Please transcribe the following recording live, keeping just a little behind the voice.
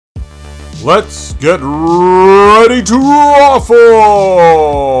Let's get ready to ruffle!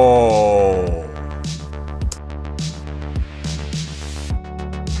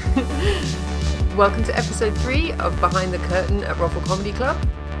 Welcome to episode 3 of Behind the Curtain at Ruffle Comedy Club.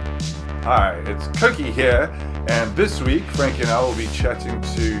 Hi, it's Cookie here, and this week Frankie and I will be chatting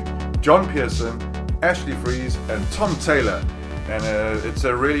to John Pearson, Ashley Fries, and Tom Taylor. And it's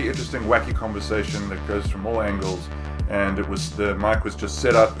a really interesting, wacky conversation that goes from all angles. And the mic was just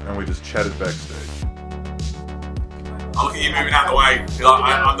set up, and we just chatted backstage. I'll look at you moving out of the way.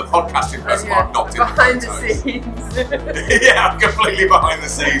 I'm the podcasting person, but I'm not in behind the the scenes. Yeah, I'm completely behind the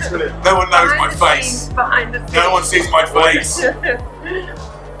scenes. No one knows my face. Behind the scenes. No one sees my face.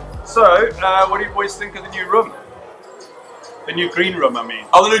 So, what do you boys think of the new room? The new green room, I mean.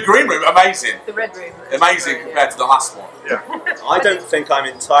 Oh, the new green room, amazing. The red room. Amazing compared to the last one. Yeah. I don't think I'm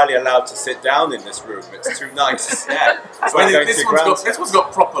entirely allowed to sit down in this room. It's too nice. Yeah. It's like going this to one's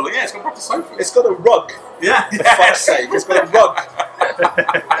got proper, it's got proper sofas. It's got a rug. Yeah. For fuck's sake, it's got a rug.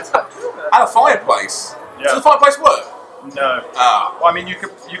 And a fireplace. Yeah. Does the fireplace work? No. Ah. Well, I mean, you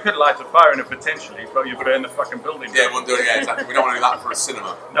could light a fire in it potentially, but you've got to in the fucking building. Yeah, we won't do it. Yeah, exactly. We don't want to do that for a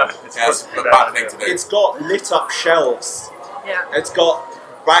cinema. No, it's That's a good. bad thing to do. It's got lit up shelves. Yeah. It's got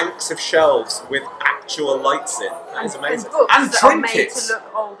ranks of shelves with actual lights in. That is amazing. And books And that are made trinkets. to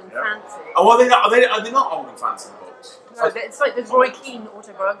look old and fancy. Oh, are they not old and fancy books? No, it's like the Roy Keane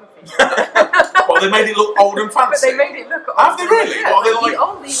autobiography. Well, they made it look old and But fancy. they made it look old. Have they really? Yeah, What, they the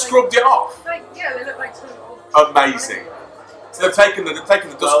old, scrubbed it off? Yeah, they look like sort of old. Amazing. So they've taken the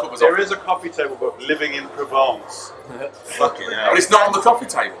dust covers There off. is a coffee table book, Living in Provence. Fucking hell. But it's not on the coffee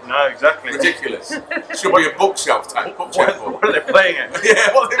table. No, exactly. Ridiculous. Should be a bookshelf table. Bookshelf book. What are they playing it?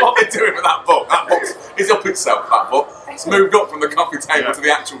 Yeah, what are they doing with that book? That book is up itself, that book. It's moved up from the coffee table to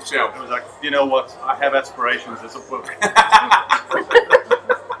the actual shelf. It was like, you know what? I have aspirations as a book.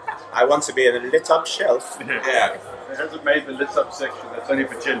 I want to be in a lit up shelf. Yeah. It hasn't made the lit up section. That's only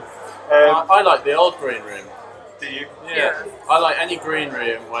for gin. I like the old green room. Do you? Yeah. I like any green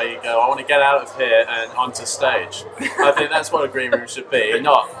room where you go, I want to get out of here and onto stage. I think that's what a green room should be,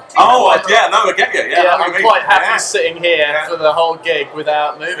 not... Oh, yeah, no, I get you. Yeah, Yeah, I I'm mean, quite happy yeah. sitting here for the whole gig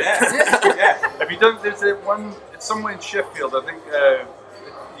without moving. Yeah. Yeah. Have you done? There's one. It's somewhere in Sheffield. I think the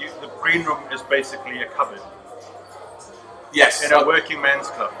green room is basically a cupboard Yes. in a working man's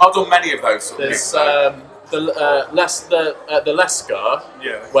club. I've done many of those sort of There's gigs. the Lescar,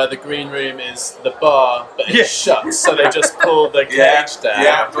 Yeah. where the green room is the bar, but it's Yeah. shut, so they just pull the cage Yeah. down.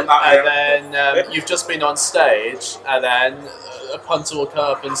 Yeah, I've done that, And then you've just been on stage, and then a punter will come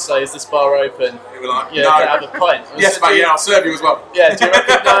up and say, "Is this bar open?" You were like, Yeah, no. can I have a pint? Yes, So do mate, you- yeah, I'll serve you as well. Yeah, do you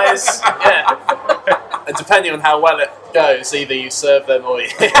recognise? Yeah. And depending on how well it goes, either you serve them or you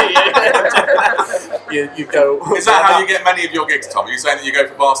go. Is that how you get many of your gigs, Tom? Are you saying that you go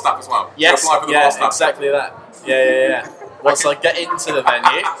for bar staff as well? Yes, You apply for the yeah, bar staff? exactly that. Yeah. Once I get into the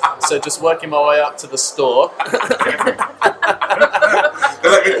venue, so just working my way up to the store. They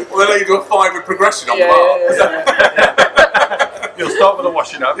let you do a 5 progression on the bar. Yeah. You'll start with a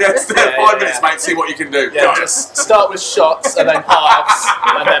washing up. Yeah, 5 minutes, yeah. mate, see what you can do. Yeah, just start with shots and then halves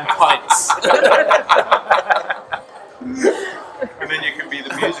and then pints. And then you can be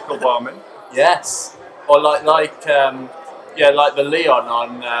the musical barman. Yes, or like the Leon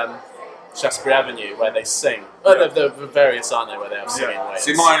on Shaftesbury Avenue where they sing. Oh, Yeah. the various, aren't they, where they have singing Yeah. ways.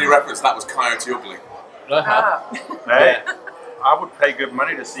 See, my only reference to that was Coyote Ugly. Uh-huh. Hey, Yeah. I would pay good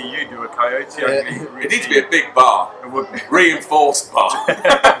money to see you do a coyote. It needs to be a big bar. It would be. Reinforced bar.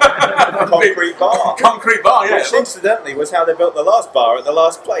 Concrete bar. Concrete bar, yeah. Which incidentally was how they built the last bar at the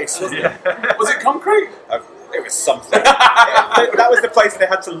last place, wasn't it? Was it concrete? It was something. That was the place they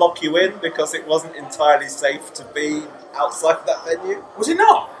had to lock you in because it wasn't entirely safe to be outside that venue. Was it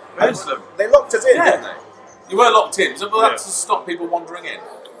not? Muslim. They locked us in, Yeah. didn't they? You were locked in, so that Yeah. to stop people wandering in.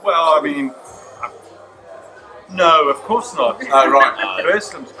 Well, I mean, no, of course not. Oh, right.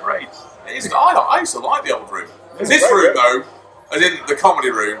 Muslim's great. I used to like the old room. It's This great room, room. though, as in the comedy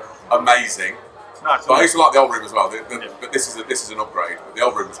room, amazing. It's nice. But I used Isn't to like the old room as well. Yeah. But this is an upgrade. But the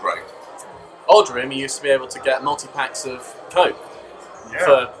old room was great. Old room, you used to be able to get multi-packs of Coke it? Yeah.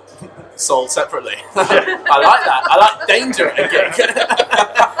 for sold separately. I like that. I like danger at a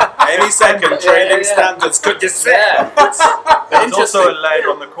gig. Any second, training standards. Could you say? Yeah. There's also a Interesting. lad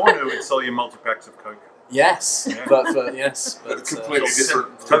on the corner who would sell you multi-packs of Coke. Yes, Yeah. but But completely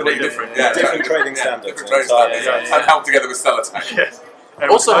different. Totally completely different. Yeah, Different totally trading different. standards. Different trading entirely. standards. Yeah. And held together with sellotape. Yes. And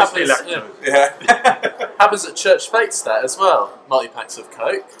Also it was mostly happens- lactose. Yeah. happens at church fates that as well. Multi-packs of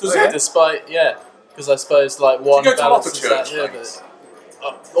Coke. Does it? Despite because I suppose like one go to a lot of balances church out the other. fates?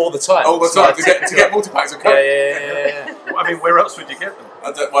 All the time. All the So time I to get multi-packs of Coke. Yeah. I mean, where else would you get them?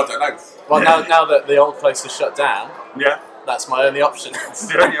 I don't know. Well, now that the old place is shut down, Yeah. that's my only option. It's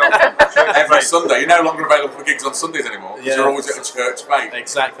the only option. Church Every faith. Sunday, you're no longer available for gigs on Sundays anymore because Yeah. you're always at a church fete.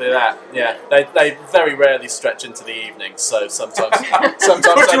 Exactly that. Yeah, they very rarely stretch into the evening, so sometimes Could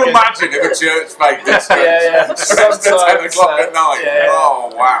I you can- imagine if a church fete did Yeah. stretched to 10 o'clock at night? Yeah.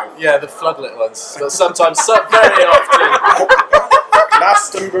 Oh, wow. Yeah, the floodlit ones. But sometimes, very often.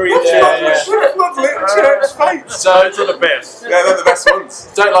 Glastonbury Yeah, Church. yeah. Floodlit church fetes. So Those are the best. Yeah, they're the best ones.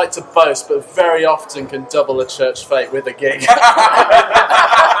 don't like to boast, but very often can double a church fete with a gig.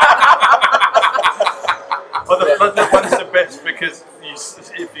 Well, the floodlit one's the best because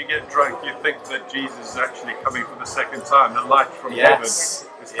if you get drunk, you think that Jesus is actually coming for the second time. The light from Yes.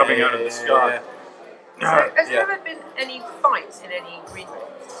 heaven is coming out of the sky. So, has Yeah. there ever been any fights in any green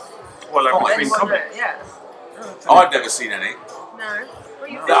rooms? Well, like between Anyone comics. there? Yeah. I've never seen any. No. Well,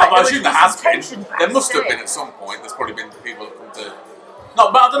 you No, feel like I there assume would there be has some been. tension There must have backstage. been at some point. There's probably been people who've come to. No,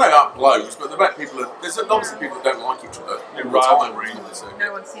 but I don't know about blows, but there's obviously people that don't like each other. Yeah, all the time. rivalry.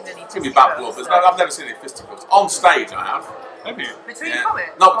 No one's seen any. It's gonna be bad blood, but no, I've never seen any fisticuffs. On stage, I have. Have you? Between Yeah.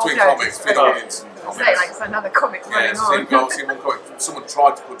 comics? Not between Oh, no, comics, just- between okay. audience and Say comics. like it's another comic Yeah, running seen, on. seen one comic. Someone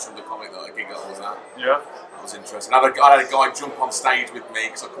tried to punch the comic that a gig that I was at. Yeah. That was interesting. I had a guy jump on stage with me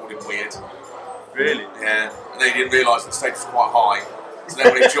because I called him weird. Really? Yeah, and then he didn't realise that the stage was quite high. So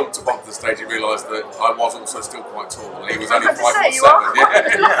then when he jumped up onto the stage, he realised that I was also still quite tall, and he was only I was about to say, 5'7". you are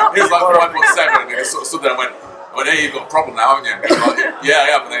Yeah, he was like 5'7", and he just sort of stood there and went, "Well, hey, you've got a problem now, haven't you?" And he was like, "Yeah, I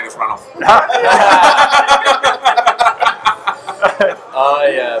have," and then he just ran off.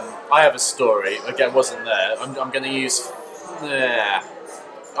 I have a story. Again, wasn't there. I'm going to use.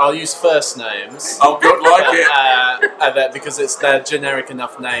 I'll use first names. Oh, good, like it. And then, because they're generic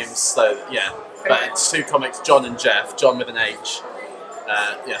enough names, so yeah. But it's two comics, John and Jeff. John with an H.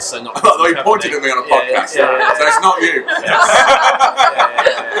 So not. Although he pointed at me on a podcast, Yeah. so it's not you.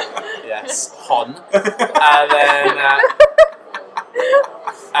 Yes, Hon. And then,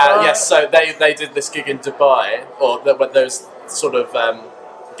 yes, so they did this gig in Dubai, or when those sort of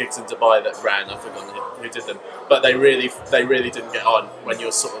gigs in Dubai that ran. I forgot who did them, but they really didn't get on when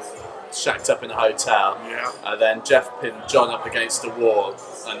you're sort of shacked up in a hotel. Yeah. And then Jeff pinned John up against a wall,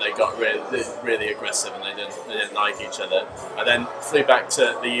 and they got really aggressive, and they didn't like each other. And then flew back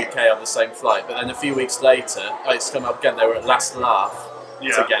to the UK on the same flight. But then a few weeks later, it's come up again. They were at Last Laugh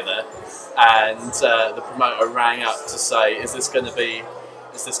together, and the promoter rang up to say, "Is this going to be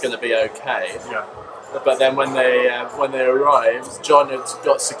okay?" Yeah. But then when they arrived, John had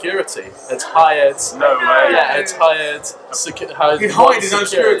got security. Had hired. No way. Yeah, had hired. He hired his own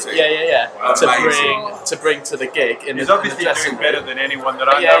security? Yeah. Wow, amazing. To bring to the gig in He's the obviously dressing doing better room. than anyone that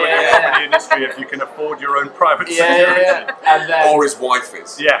I Yeah, know in yeah, the yeah. comedy industry if you can afford your own private Yeah, security. And then, Or his wife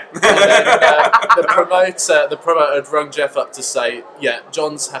is. Yeah. and then the promoter had rung Jeff up to say, "Yeah,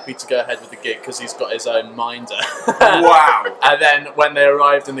 John's happy to go ahead with the gig because he's got his own minder." Wow. And then when they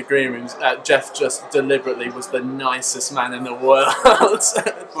arrived in the green rooms, Jeff just deliberately was the nicest man in the world.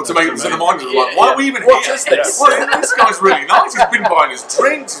 Well, to make so the mind was Yeah, like, why yeah. are we even What here? is this? Well, this guy's really nice. He's been buying us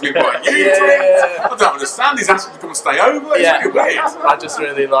drinks. He's been buying you Yeah, drinks. yeah. I don't understand. He's asked me to come and stay over. It's Yeah. really weird. I just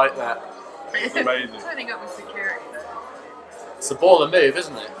really like that. It's amazing. Turning up with security. It's a baller move,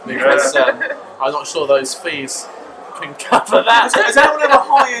 isn't it? Because I'm not sure those fees can cover that. Has anyone ever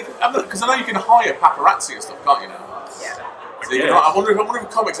hired? Because I know you can hire paparazzi and stuff, can't you now? Yeah. So you can, I wonder if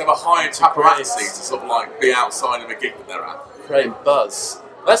comics ever hired paparazzi to sort of like be outside of a gig that they're at. Great buzz.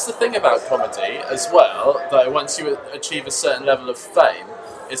 That's the thing about comedy as well, though, once you achieve a certain level of fame,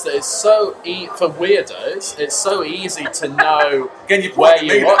 is that it's so for weirdos, it's so easy to know Again, you where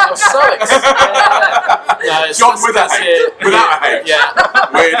pointed at you me. are. You're so No, it's John just with a that's H. it. Without a H. Yeah.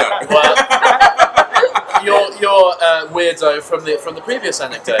 Weirdo. Well, you're weirdo from the previous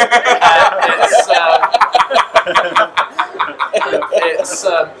anecdote.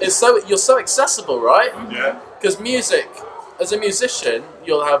 It's so you're so accessible, right? Yeah. Because music, as a musician,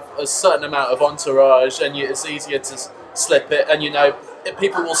 you'll have a certain amount of entourage, and it's easier to slip it. And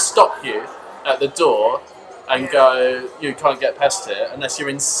people will stop you at the door and go, "You can't get past here unless you're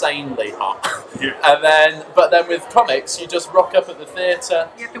insanely hot." Yeah. But then with comics, you just rock up at the theatre.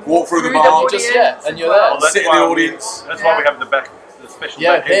 You have to Walk through the the bar. audience Just, yeah, and as you're well. there. Well, that's Sit in why the we- audience. That's why we have the special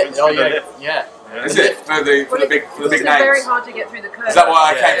Yeah, back entrance through the lift. yeah. Yeah. Is it for the big It's names? very hard to get through the curtain. Is that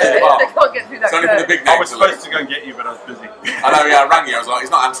why I came through the They bar? can't get through that It's only for the curtain. big I names. was to supposed lift. to go and get you, but I was busy. I know. Yeah, I rang you. I was like,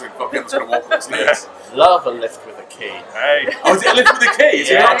 he's not answering. Fuck it, I'm just going to walk upstairs. Love a lift with a key. Hey. Oh, is it a lift with a key? Is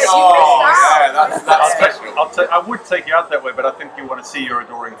it Yeah. like, You oh, missed out. yeah, that's special. I would take you out that way, but I think you want to see your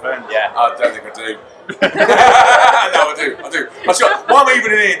adoring fans. Yeah. I don't think I do. No, I do. Why am I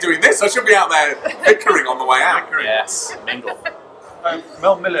even in here doing this? I should be out there bickering on the way out. Yes. Mingle.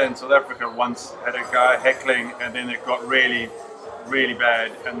 Mel Miller in South Africa once had a guy heckling, and then it got really, really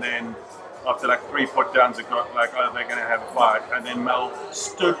bad, and then after like 3 put downs, it got like, oh, they're going to have a fight, and then Mel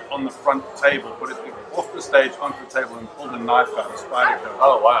stood on the front table, put it off the stage onto the table, and pulled a knife out, a spider coat.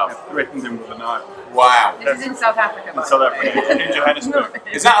 Oh, wow. And threatened him with a knife. Wow. This is in South Africa. In South Africa, in Johannesburg.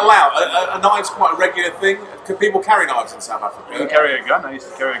 Is that allowed? A knife's quite a regular thing. Can people carry knives in South Africa? You can carry a gun. I used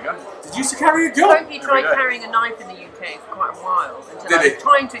to carry a gun. Did you used to carry a gun? Sophie tried Every day. carrying a knife in the UK for quite a while until Did I was he?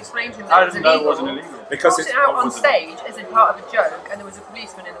 trying to explain to him that I it was didn't know illegal. it wasn't illegal. Because Brought it's it out on wasn't. stage as a part of a joke, and there was a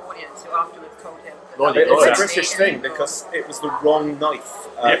policeman in the audience who afterwards told him that Well, that It's was a actually British thing illegal. because it was the wrong knife.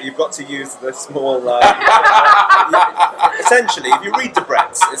 Yeah. You've got to use the small. Essentially, if you read the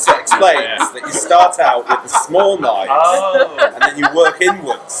Bretts, it explains that you start out with the small knives Oh. and then you work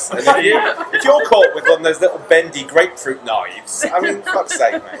inwards. And if you're caught with one of those little bendy grapefruit knives, I mean, fuck's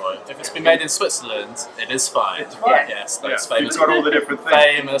sake, mate. Right. If it's been made in Switzerland, it is fine. It's fine. Yes, Yeah, those famous, you've got all the different things.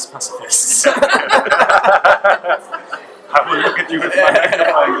 famous pacifists. I will look at you with my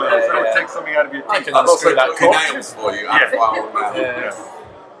magnifying glass. I will Yeah. take something out of your I teeth. can I've also unscrew that got your cork. nails for you. Yeah. Yeah.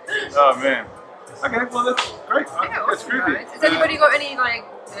 Oh man. Okay, well that's great. Yeah, That's awesome, groovy. guys. Has anybody got any like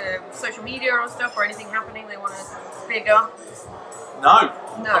social media or stuff or anything happening they want to big up? No.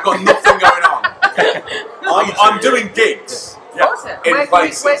 No. I've got nothing going on. I'm doing gigs. Yeah. Awesome. In Where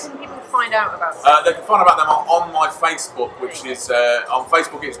places. can people find out about stuff? They can find about them on my Facebook, which is on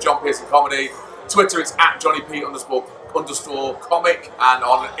Facebook it's John Pearson Comedy. Twitter it's at Johnny P __ comic, and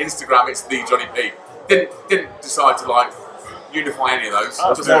on Instagram it's the Johnny P. Didn't decide to like unify any of those.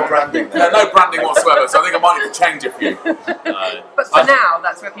 Oh, Just no branding there. no branding whatsoever. So I think I might need to change a few. No. But for now,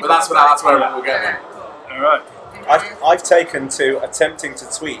 that's where people. But that's can that's find where you. we'll get them. All right. I've taken to attempting to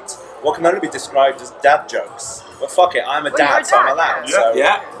tweet what can only be described as dad jokes. But fuck it, I'm a Well, you're dad, a so I'm dad, allowed. yeah. So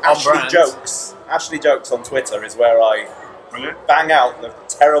Yeah. Ashley brand. Jokes. Ashley Jokes on Twitter is where I Brilliant. bang out the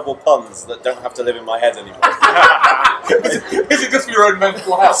terrible puns that don't have to live in my head anymore. Is it just for your own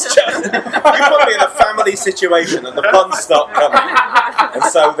mental health? You put me in a family situation and the puns stop coming. And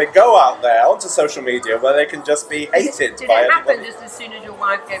so they go out there onto social media where they can just be hated Did by it happen everybody. just as soon as your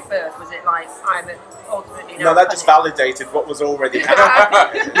wife gave birth? Was it like I'm ultimately now? No, that just funny? validated what was already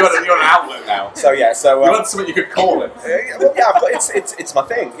happening. You're an outlet now. So yeah, so You want something you could call it. well, yeah, I've got, it's my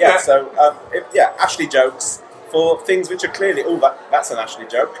thing. Yeah, Yeah. so Ashley Jokes for things which are clearly that's an Ashley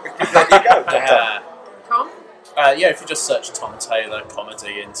joke. There you go. Yeah. Tom? Yeah, if you just search Tom Taylor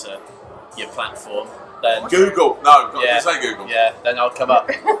comedy into your platform, then Google. No, yeah, just say Google. Yeah, then I'll come up.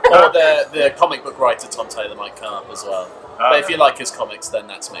 Or the comic book writer Tom Taylor might come up as well. But if you like his comics, then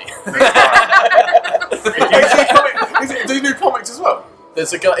that's me. Do you do comics as well?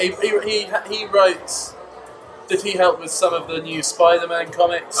 There's a guy. He writes. Did he help with some of the new Spider-Man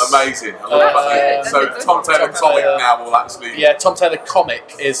comics? Amazing. I love that. that's So good. Tom Taylor Tom comic Taylor. now will actually. Yeah, Tom Taylor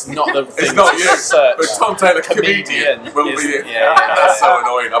comic is not the thing It's not to you, search. but Tom Taylor comedian will is- be. yeah, That's so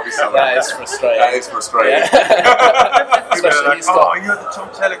annoying. I'll be so That annoyed. is frustrating. That is frustrating. Yeah. Especially Like, he's got, you're the Tom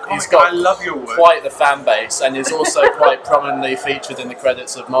Taylor comic. he's got I love your work. quite the fan base and is also quite prominently featured in the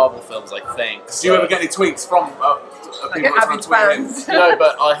credits of Marvel films, I think. Do you ever get any tweets from people that's on avid Twitter? fans. No,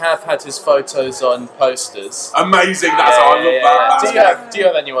 but I have had his photos on posters. Amazing. That's how I love that. That's Do you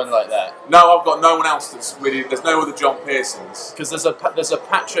have anyone like that? No, I've got no one else that's really. There's no other John Pearsons. Because there's a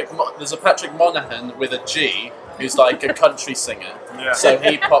Patrick Monaghan with a G who's like a country singer. Yeah. So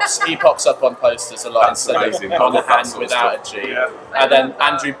he pops up on posters a lot That's instead amazing. of I love that Monaghan sort of without stuff. a G. Yeah. And then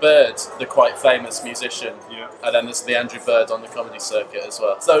Andrew Bird, the quite famous musician. Yeah. And then there's the Andrew Bird on the comedy circuit as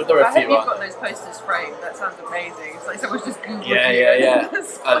well. So there are I a hope few you've on got there. those posters framed. That sounds amazing. It's like someone's just Googled Yeah, you. yeah.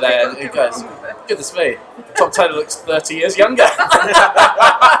 And then it goes, goodness me, Tom Taylor looks 30 years younger.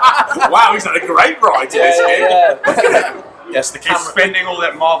 Wow, he's had a great ride to this kid. yeah. Yes, the He's camera. spending all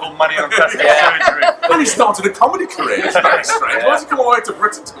that Marvel money on plastic Yeah. surgery. Well, he started a comedy career. It's very strange. Why does he come all the way to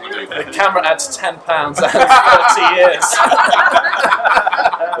Britain to come and do that? The camera adds £10 and 30 years.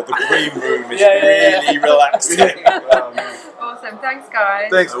 But the green room is Yeah, yeah, really relaxing. Oh, man. Awesome. Thanks, guys.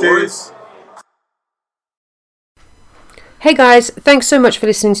 Thanks, No dude. worries. Hey guys, thanks so much for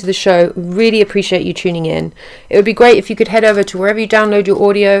listening to the show. Really appreciate you tuning in. It would be great if you could head over to wherever you download your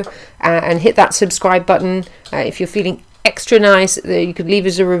audio and hit that subscribe button. If you're feeling extra nice, you could leave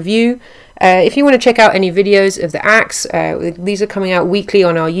us a review. If you want to check out any videos of the acts, these are coming out weekly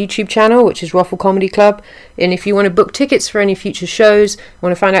on our YouTube channel, which is Ruffle Comedy Club. And if you want to book tickets for any future shows,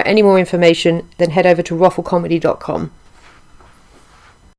 want to find out any more information, then head over to rufflecomedy.com.